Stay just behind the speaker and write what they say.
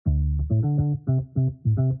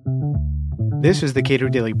This is the Cato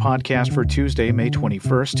Daily Podcast for Tuesday, May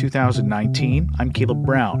 21st, 2019. I'm Caleb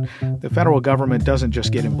Brown. The federal government doesn't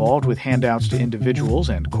just get involved with handouts to individuals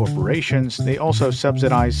and corporations. They also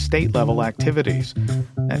subsidize state-level activities.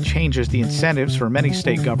 That changes the incentives for many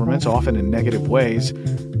state governments, often in negative ways.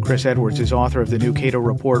 Chris Edwards is author of the new Cato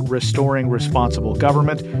report, Restoring Responsible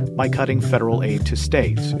Government by Cutting Federal Aid to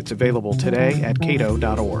States. It's available today at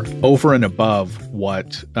cato.org. Over and above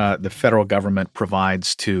what the federal government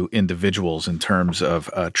provides to individuals in terms of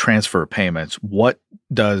transfer payments, what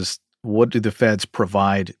do the feds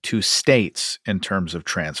provide to states in terms of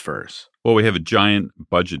transfers? Well, we have giant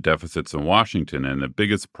budget deficits in Washington, and the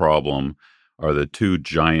biggest problem are the two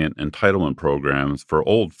giant entitlement programs for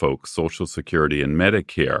old folks, Social Security and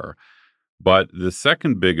Medicare. But the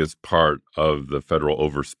second biggest part of the federal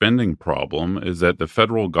overspending problem is that the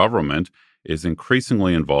federal government is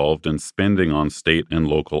increasingly involved in spending on state and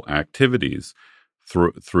local activities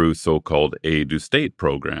through so-called aid to state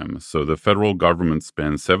programs. So the federal government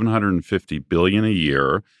spends $750 billion a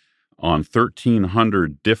year on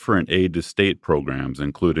 1,300 different aid to state programs,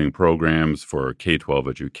 including programs for K-12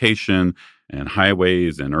 education and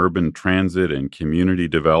highways and urban transit and community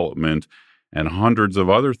development and hundreds of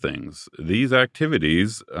other things. These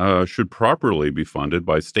activities should properly be funded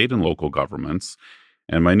by state and local governments.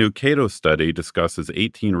 And my new Cato study discusses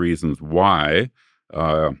 18 reasons why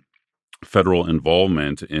federal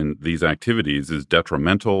involvement in these activities is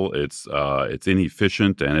detrimental, it's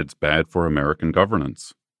inefficient, and it's bad for American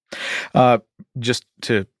governance. Just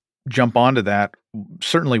to jump onto that,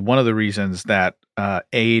 certainly one of the reasons that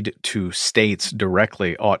aid to states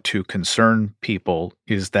directly ought to concern people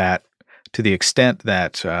is that to the extent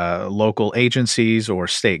that local agencies or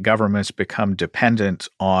state governments become dependent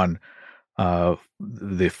on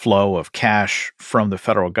the flow of cash from the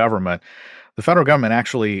federal government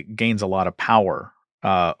actually gains a lot of power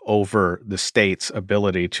over the state's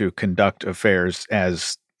ability to conduct affairs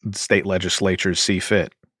as state legislatures see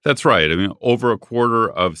fit. That's right. I mean, over a quarter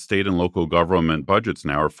of state and local government budgets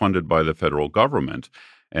now are funded by the federal government.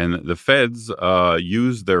 And the feds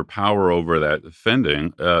use their power over that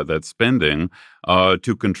spending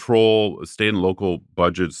to control state and local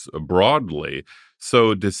budgets broadly.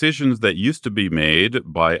 So decisions that used to be made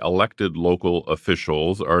by elected local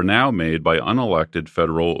officials are now made by unelected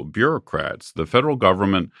federal bureaucrats. The federal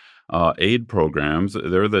government aid programs,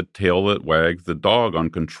 they're the tail that wags the dog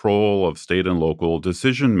on control of state and local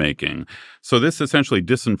decision-making. So this essentially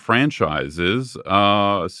disenfranchises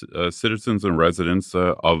citizens and residents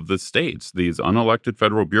of the states. These unelected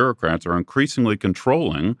federal bureaucrats are increasingly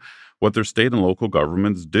controlling what their state and local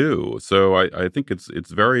governments do. So I think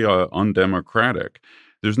it's very undemocratic.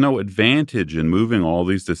 There's no advantage in moving all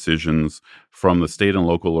these decisions from the state and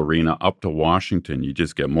local arena up to Washington. You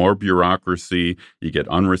just get more bureaucracy, you get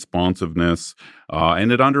unresponsiveness,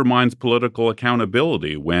 and it undermines political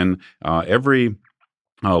accountability. When every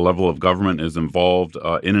level of government is involved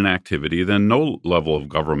in an activity, then no level of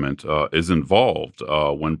government is involved.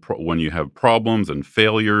 When you have problems and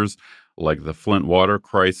failures, like the Flint water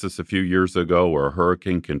crisis a few years ago or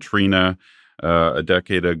Hurricane Katrina a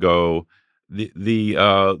decade ago,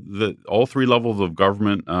 all three levels of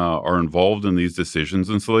government are involved in these decisions,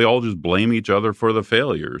 and so they all just blame each other for the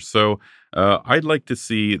failures. So I'd like to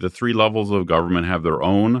see the three levels of government have their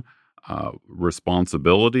own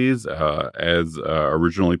responsibilities as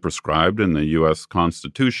originally prescribed in the U.S.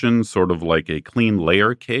 Constitution, sort of like a clean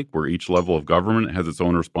layer cake where each level of government has its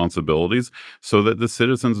own responsibilities so that the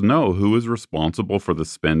citizens know who is responsible for the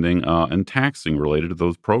spending and taxing related to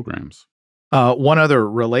those programs. One other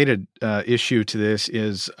related issue to this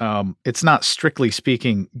is it's not strictly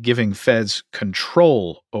speaking giving feds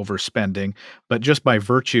control over spending, but just by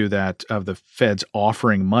virtue of the feds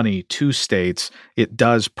offering money to states, it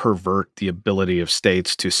does pervert the ability of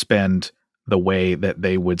states to spend the way that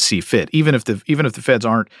they would see fit. Even if the feds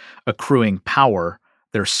aren't accruing power,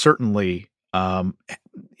 they're certainly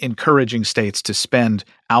encouraging states to spend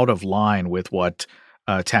out of line with what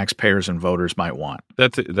taxpayers and voters might want.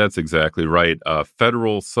 That's exactly right.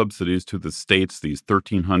 Federal subsidies to the states, these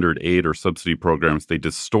 1,300 aid or subsidy programs, they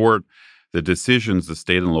distort the decisions the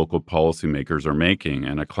state and local policymakers are making.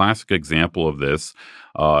 And a classic example of this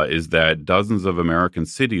is that dozens of American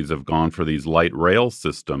cities have gone for these light rail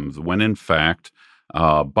systems when, in fact,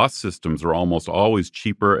 bus systems are almost always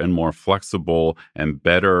cheaper and more flexible and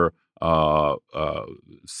better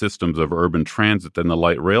systems of urban transit than the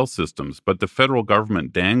light rail systems. But the federal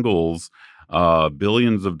government dangles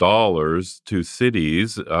billions of dollars to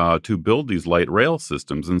cities to build these light rail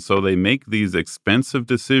systems. And so they make these expensive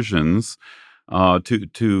decisions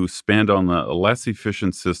to spend on the less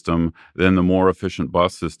efficient system than the more efficient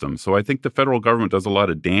bus system. So I think the federal government does a lot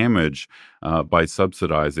of damage by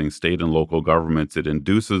subsidizing state and local governments. It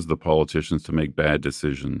induces the politicians to make bad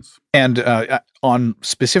decisions. And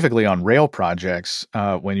specifically on rail projects,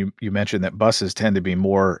 when you mentioned that buses tend to be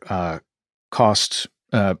more cost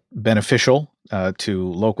beneficial to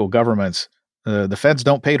local governments, the feds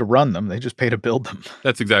don't pay to run them; they just pay to build them.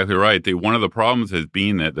 That's exactly right. One of the problems has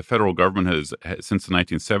been that the federal government has, since the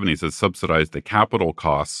 1970s, has subsidized the capital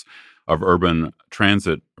costs of urban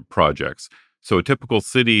transit projects. So a typical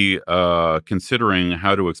city considering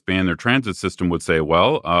how to expand their transit system would say,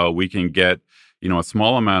 well, we can get a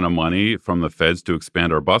small amount of money from the feds to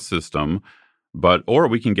expand our bus system, or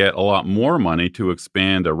we can get a lot more money to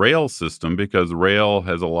expand a rail system because rail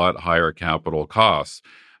has a lot higher capital costs.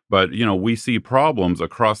 But, we see problems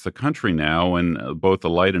across the country now in both the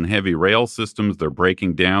light and heavy rail systems. They're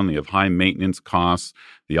breaking down. They have high maintenance costs.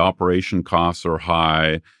 The operation costs are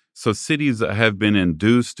high. So cities have been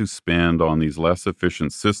induced to spend on these less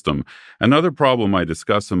efficient systems. Another problem I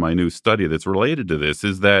discuss in my new study that's related to this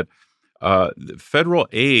is that federal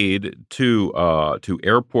aid to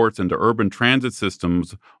airports and to urban transit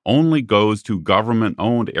systems only goes to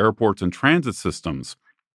government-owned airports and transit systems.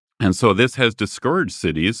 And so this has discouraged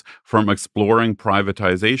cities from exploring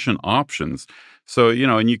privatization options. So,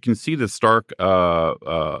 and you can see the stark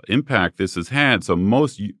impact this has had. So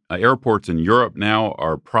most airports in Europe now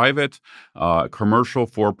are private, commercial,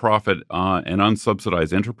 for-profit, and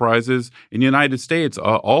unsubsidized enterprises. In the United States,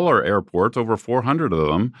 all our airports, over 400 of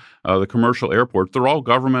them, the commercial airports, they're all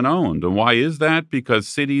government-owned. And why is that? Because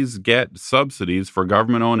cities get subsidies for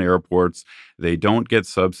government-owned airports. They don't get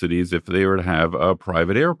subsidies if they were to have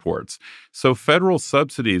private airports. So federal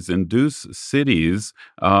subsidies induce cities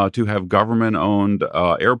to have government-owned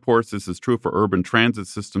airports. This is true for urban transit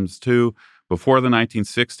systems, too. Before the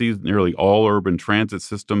 1960s, nearly all urban transit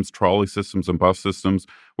systems, trolley systems, and bus systems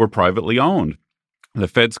were privately owned. The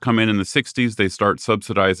feds come in the 60s, they start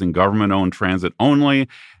subsidizing government-owned transit only,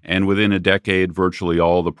 and within a decade, virtually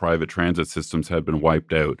all the private transit systems have been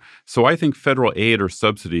wiped out. So I think federal aid or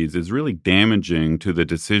subsidies is really damaging to the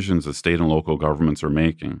decisions that state and local governments are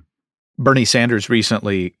making. Bernie Sanders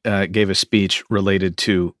recently gave a speech related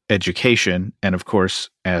to education. And of course,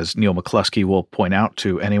 as Neil McCluskey will point out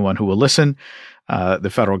to anyone who will listen,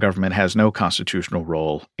 the federal government has no constitutional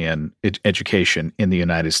role in education in the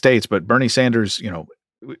United States. But Bernie Sanders,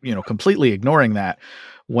 completely ignoring that,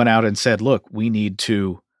 went out and said, look, we need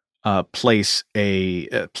to place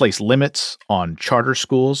limits on charter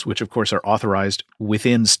schools, which of course are authorized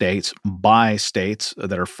within states by states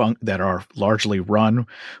that are largely run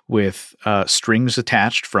with strings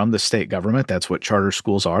attached from the state government. That's what charter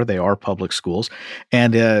schools are. They are public schools.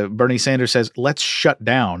 And Bernie Sanders says, let's shut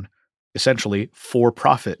down essentially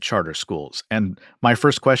for-profit charter schools. And my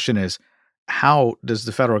first question is, how does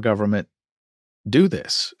the federal government do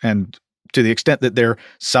this? And to the extent that they're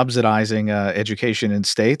subsidizing education in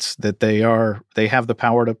states, that they have the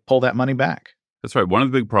power to pull that money back. That's right. One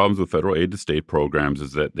of the big problems with federal aid to state programs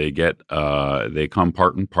is that they come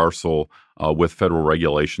part and parcel with federal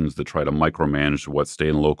regulations that try to micromanage what state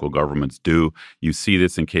and local governments do. You see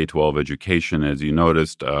this in K-12 education, as you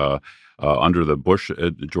noticed. Under the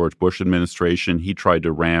George Bush administration, he tried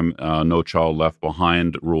to ram No Child Left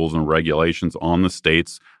Behind rules and regulations on the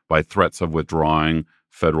states by threats of withdrawing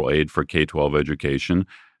federal aid for K-12 education.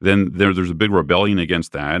 Then there's a big rebellion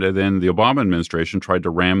against that. And then the Obama administration tried to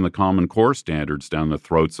ram the Common Core standards down the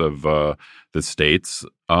throats of the states,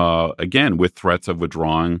 again, with threats of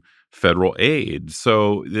withdrawing federal aid.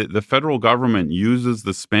 So the federal government uses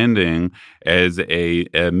the spending as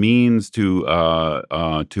a means to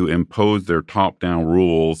impose their top-down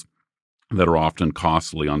rules that are often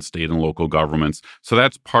costly on state and local governments. So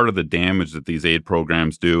that's part of the damage that these aid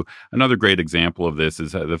programs do. Another great example of this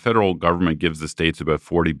is that the federal government gives the states about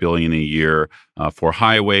 $40 billion a year for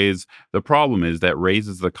highways. The problem is that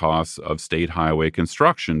raises the costs of state highway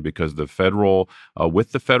construction because with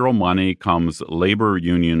the federal money comes labor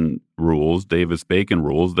union rules, Davis-Bacon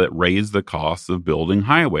rules, that raise the costs of building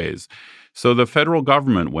highways. So the federal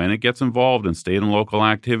government, when it gets involved in state and local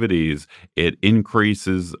activities, it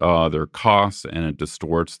increases their costs and it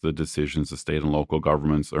distorts the decisions the state and local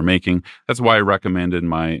governments are making. That's why I recommend in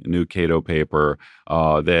my new Cato paper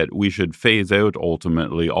that we should phase out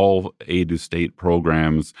ultimately all aid to state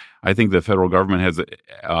programs. I think the federal government has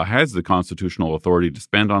the constitutional authority to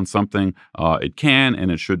spend on something. It can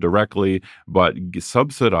and it should directly, but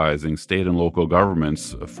subsidizing state and local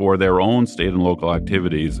governments for their own state and local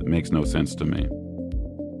activities makes no sense to me.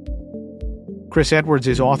 Chris Edwards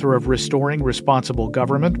is author of Restoring Responsible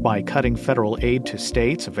Government by Cutting Federal Aid to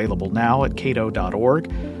States, available now at cato.org.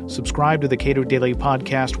 Subscribe to the Cato Daily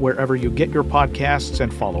Podcast wherever you get your podcasts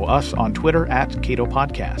and follow us on Twitter at Cato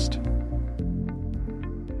Podcast.